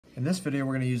In this video,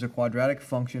 we're going to use a quadratic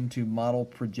function to model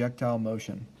projectile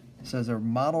motion. It says a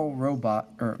model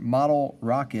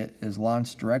rocket is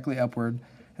launched directly upward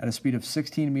at a speed of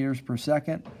 16 meters per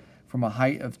second from a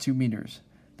height of 2 meters.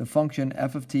 The function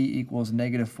f of t equals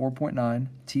negative 4.9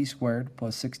 t squared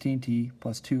plus 16t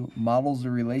plus 2 models the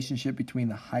relationship between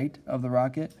the height of the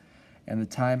rocket and the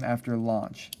time after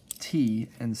launch, t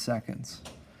in seconds.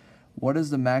 What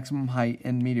is the maximum height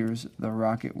in meters the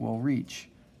rocket will reach?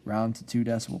 Round to 2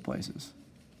 decimal places.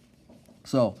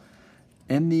 So,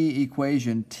 in the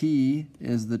equation, t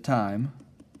is the time,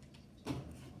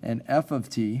 and f of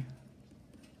t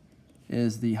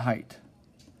is the height.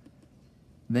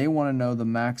 They want to know the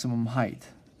maximum height.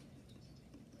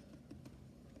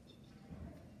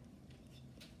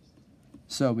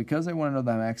 So, because they want to know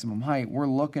the maximum height, we're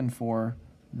looking for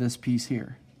this piece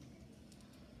here.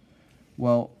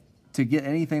 Well, to get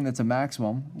anything that's a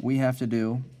maximum, we have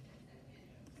to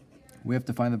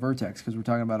find the vertex, because we're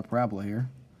talking about a parabola here.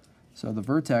 So the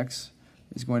vertex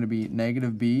is going to be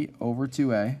negative b over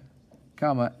 2a,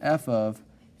 comma, f of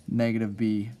negative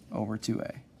b over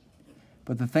 2a.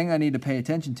 But the thing I need to pay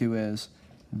attention to is,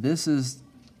 this is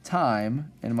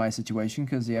time in my situation,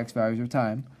 because the x values are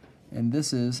time, and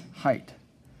this is height.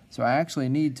 So I actually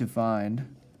need to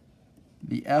find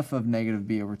the f of negative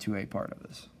b over 2a part of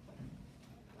this.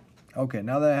 Okay,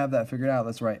 now that I have that figured out,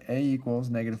 let's write a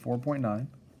equals negative 4.9.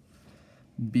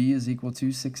 B is equal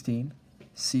to 16,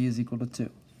 C is equal to 2.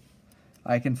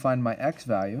 I can find my x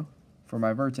value for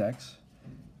my vertex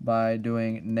by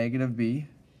doing negative b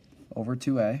over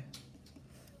 2a,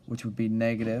 which would be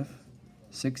negative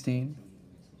 16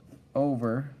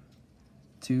 over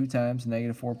 2 times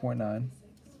negative 4.9.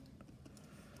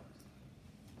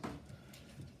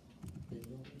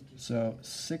 So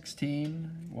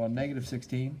negative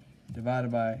 16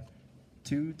 divided by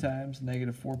 2 times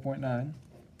negative 4.9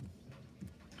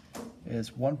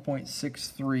 is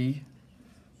 1.63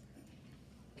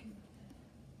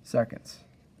 seconds.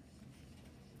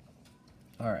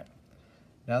 All right.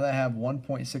 Now that I have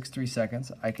 1.63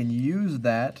 seconds, I can use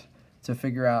that to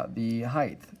figure out the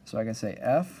height. So I can say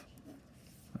f,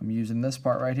 I'm using this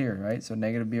part right here, right? So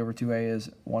negative b over 2a is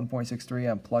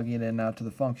 1.63. I'm plugging it in now to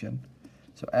the function.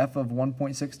 So f of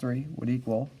 1.63 would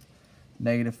equal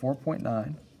negative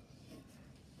 4.9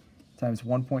 times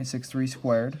 1.63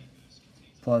 squared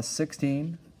plus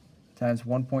 16 times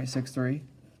 1.63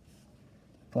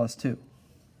 plus 2.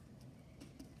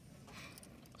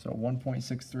 So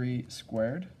 1.63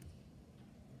 squared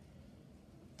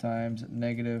times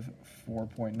negative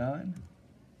 4.9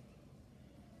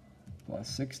 plus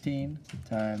 16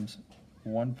 times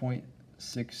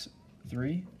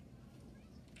 1.63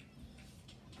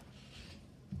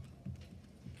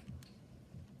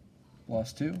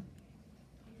 plus 2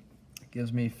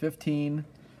 gives me 15.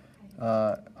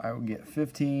 I would get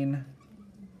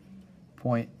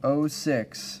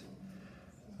 15.06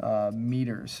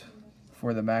 meters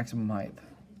for the maximum height.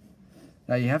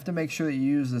 Now you have to make sure that you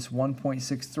use this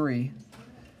 1.63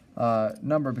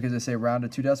 number, because they say round to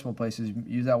 2 decimal places.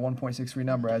 Use that 1.63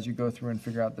 number as you go through and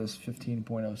figure out this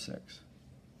 15.06.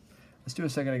 Let's do a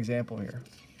second example here.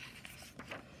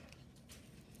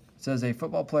 It says a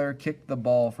football player kicked the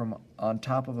ball from on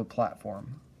top of a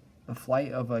platform. The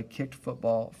flight of a kicked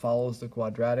football follows the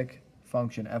quadratic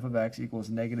function f of x equals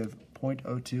negative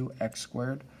 0.02 x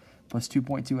squared plus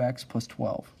 2.2x plus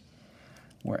 12,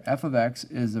 where f of x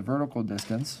is the vertical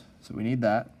distance, so we need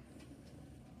that.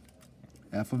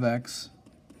 F of x,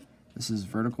 this is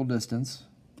vertical distance,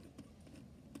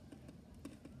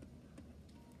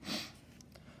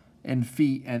 in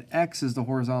feet, and x is the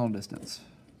horizontal distance.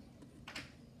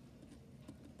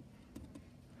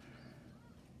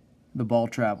 The ball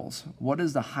travels. What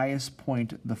is the highest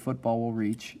point the football will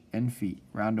reach in feet?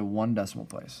 Round to 1 decimal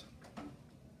place.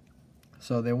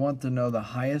 So they want to know the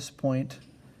highest point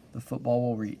the football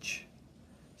will reach.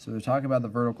 So they're talking about the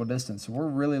vertical distance. So we're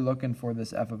really looking for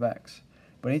this f of x.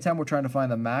 But anytime we're trying to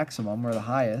find the maximum or the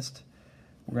highest,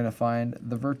 we're going to find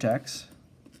the vertex,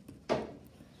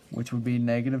 which would be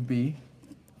negative b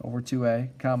over 2a,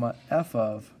 comma, f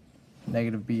of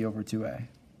negative b over 2a.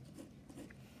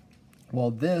 Well,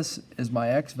 this is my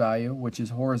x value, which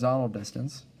is horizontal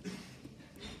distance.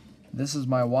 This is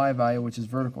my y value, which is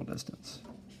vertical distance.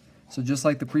 So just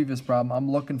like the previous problem,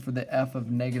 I'm looking for the f of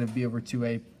negative b over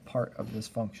 2a part of this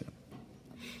function.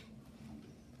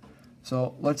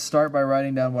 So let's start by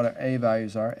writing down what our a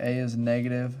values are. A is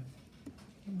negative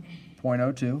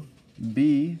 0.02,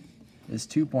 b is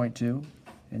 2.2,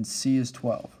 and c is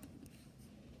 12.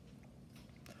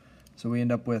 So we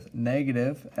end up with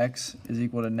negative x is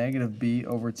equal to negative b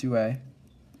over 2a.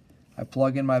 I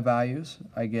plug in my values.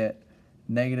 I get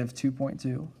negative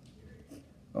 2.2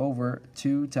 over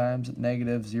 2 times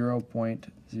negative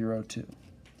 0.02.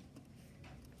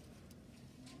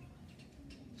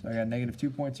 So I got negative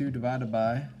 2.2 divided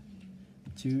by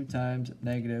 2 times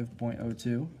negative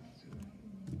 0.02,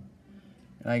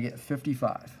 and I get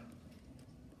 55.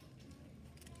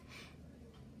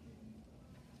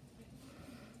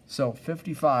 So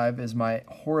 55 is my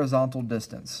horizontal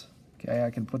distance. Okay,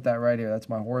 I can put that right here. That's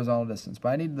my horizontal distance. But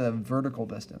I need the vertical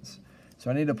distance.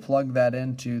 So I need to plug that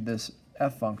into this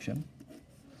f function.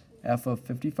 F of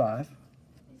 55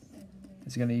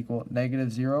 is going to equal negative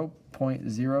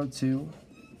 0.02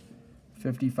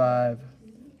 55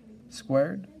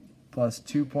 squared plus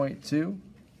 2.2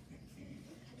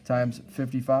 times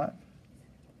 55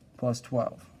 plus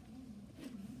 12.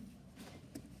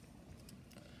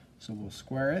 So we'll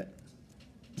square it,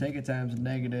 take it times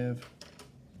negative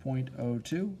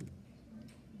 0.02,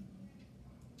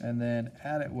 and then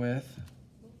add it with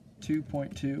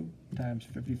 2.2 times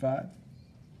 55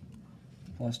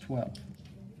 plus 12.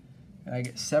 And I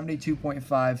get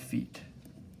 72.5 feet.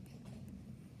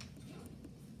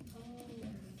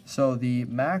 So the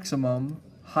maximum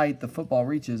height the football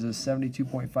reaches is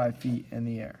 72.5 feet in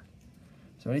the air.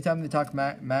 So anytime they talk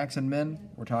max and min,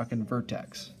 we're talking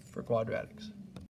vertex for quadratics.